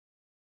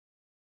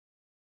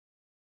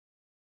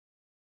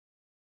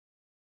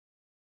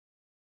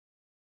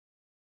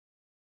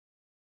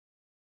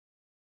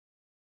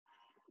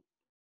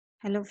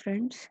Hello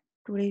friends,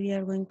 today we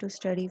are going to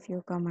study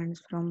few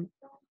commands from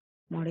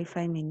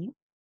modify menu.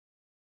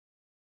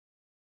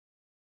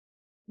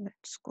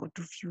 Let's go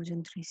to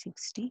Fusion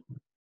 360.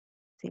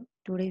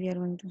 Today we are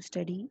going to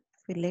study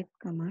fillet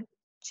command,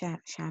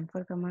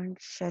 chamfer command,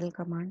 shell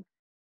command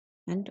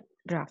and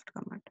draft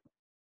command.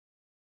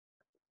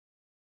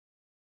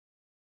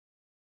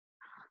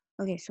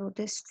 Okay, so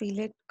this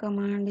fillet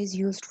command is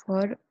used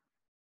for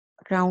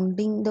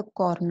rounding the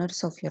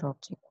corners of your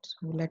object.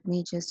 So let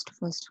me just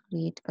first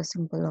create a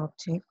simple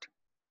object.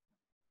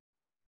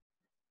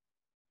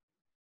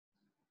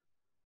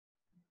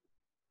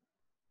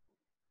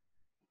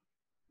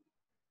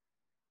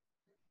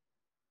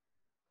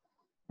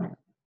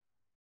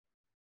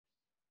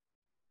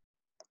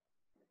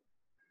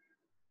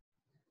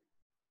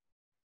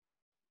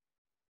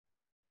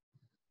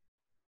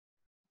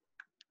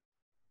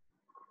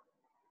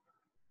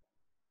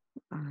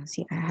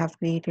 See, I have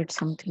created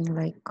something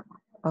like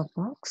a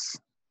box.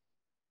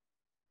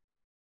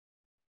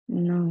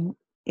 Now,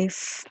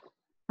 if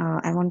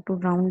I want to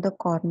round the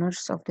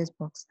corners of this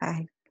box,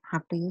 I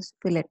have to use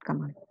fillet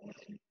command.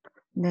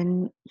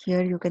 Then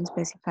here you can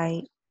specify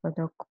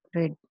the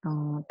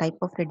type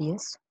of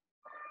radius.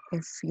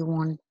 If you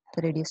want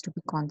the radius to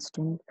be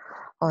constant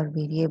or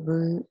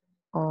variable,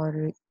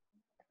 or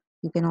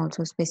you can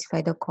also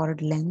specify the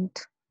chord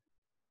length.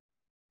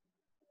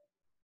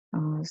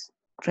 Uh,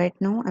 right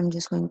now, I'm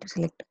just going to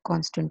select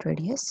constant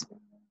radius.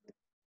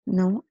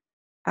 Now,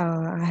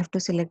 I have to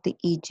select the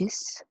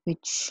edges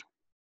which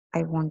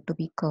I want to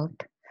be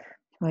curved.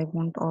 So I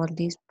want all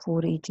these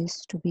 4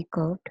 edges to be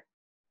curved.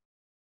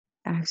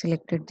 I have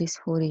selected these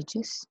 4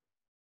 edges.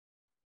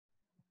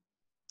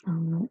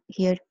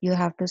 Here you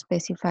have to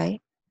specify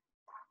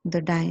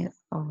the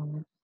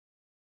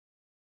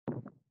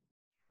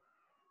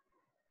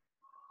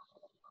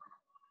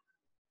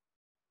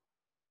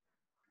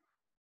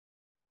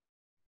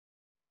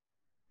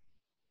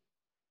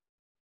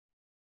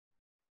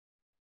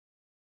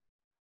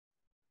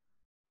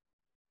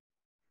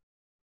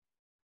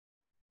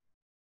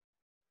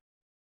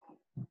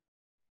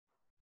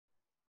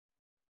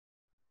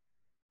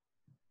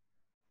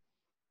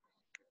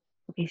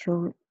okay,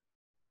 so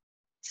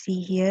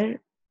see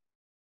here,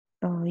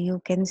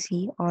 you can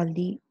see all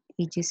the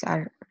edges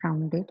are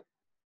rounded,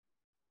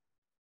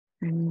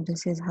 and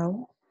this is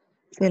how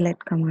fillet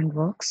command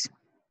works.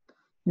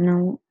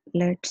 Now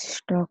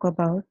let's talk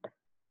about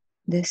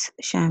this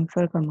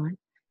chamfer command.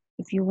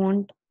 If you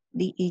want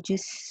the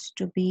edges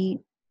to be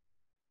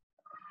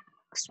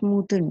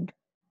smoothened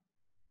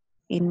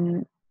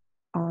in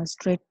a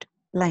straight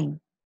line,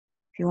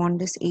 if you want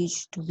this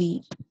edge to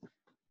be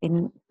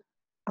in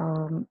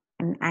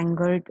an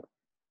angled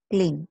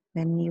plane,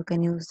 then you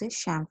can use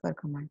this chamfer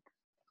command.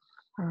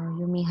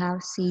 You may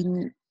have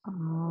seen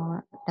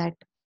that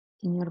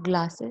in your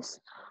glasses,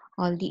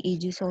 all the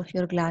edges of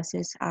your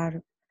glasses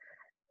are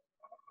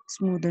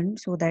smoothened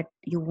so that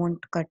you won't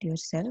cut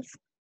yourself.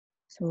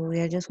 So we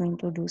are just going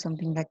to do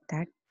something like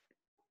that.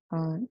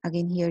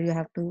 Again, here you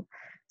have to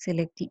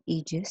select the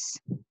edges.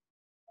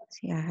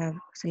 See, I have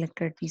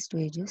selected these 2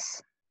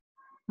 edges.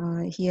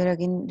 Here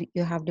again,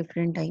 you have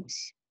different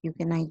types. You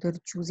can either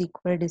choose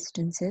equal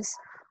distances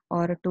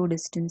or 2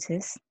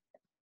 distances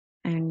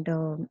and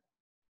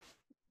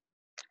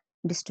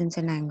distance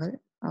and angle.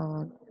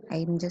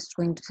 I'm just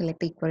going to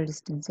select equal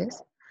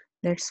distances.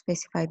 Let's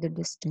specify the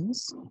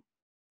distance.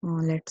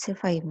 Let's say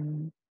 5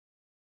 mm.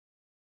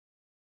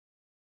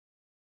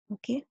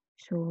 Okay,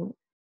 so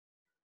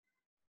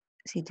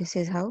see, this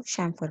is how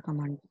chamfer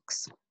command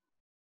works.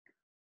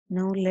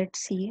 Now let's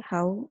see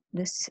how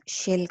this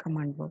shell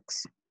command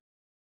works.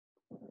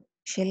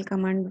 Shell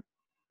command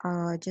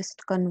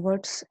just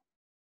converts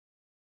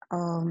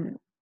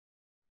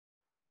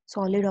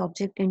solid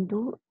object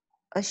into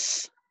a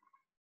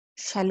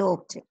shallow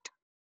object.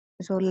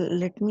 So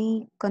let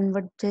me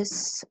convert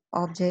this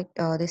object,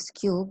 this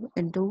cube,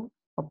 into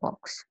a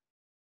box.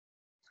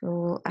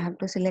 So I have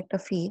to select a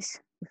face.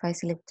 If I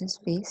select this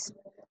face,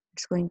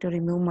 it's going to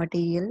remove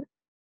material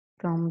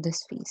from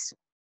this face.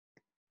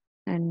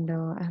 And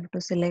I have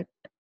to select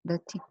the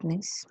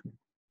thickness.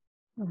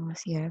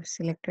 See, I have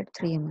selected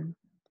 3 mm.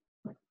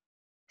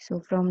 So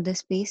from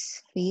this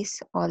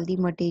face, all the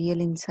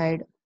material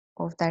inside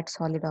of that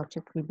solid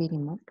object will be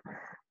removed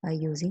by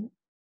using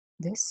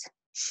this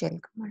shell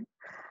command.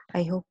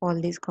 I hope all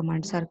these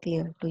commands are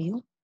clear to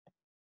you.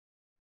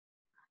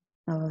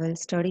 We'll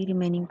study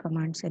remaining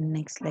commands in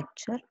next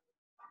lecture.